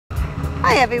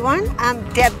Hi everyone, I'm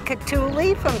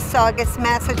Barrett-Cutulle from Saugus,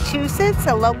 Massachusetts,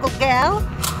 a local gal.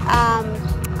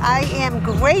 I am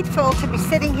grateful to be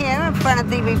sitting here in front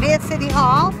of the Revere City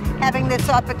Hall, having this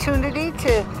opportunity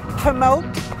to promote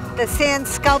the Sand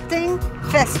Sculpting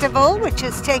Festival, which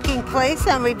is taking place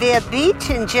on Revere Beach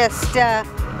in just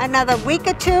another week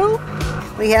or two.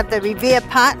 We have the Revere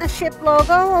Partnership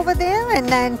logo over there, and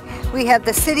then we have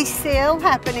the city sale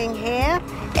happening here.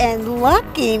 And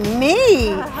lucky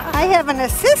me, I have an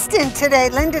assistant today,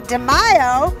 Linda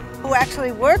DeMaio, who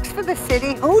actually works for the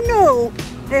city. Who knew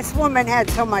this woman had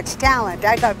so much talent?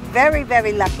 I got very,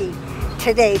 very lucky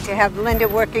today to have Linda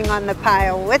working on the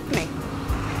pile with me.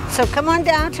 So come on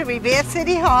down to Revere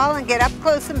City Hall and get up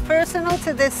close and personal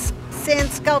to this sand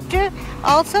sculpture.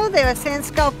 Also, there are sand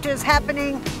sculptures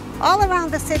happening all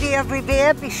around the city of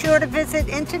Revere. Be sure to visit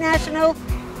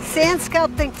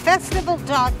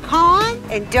InternationalSandSculptingFestival.com,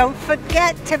 and don't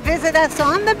forget to visit us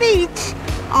on the beach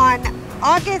on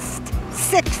August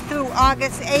 6th through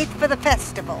August 8th for the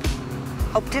festival.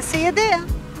 Hope to see you there.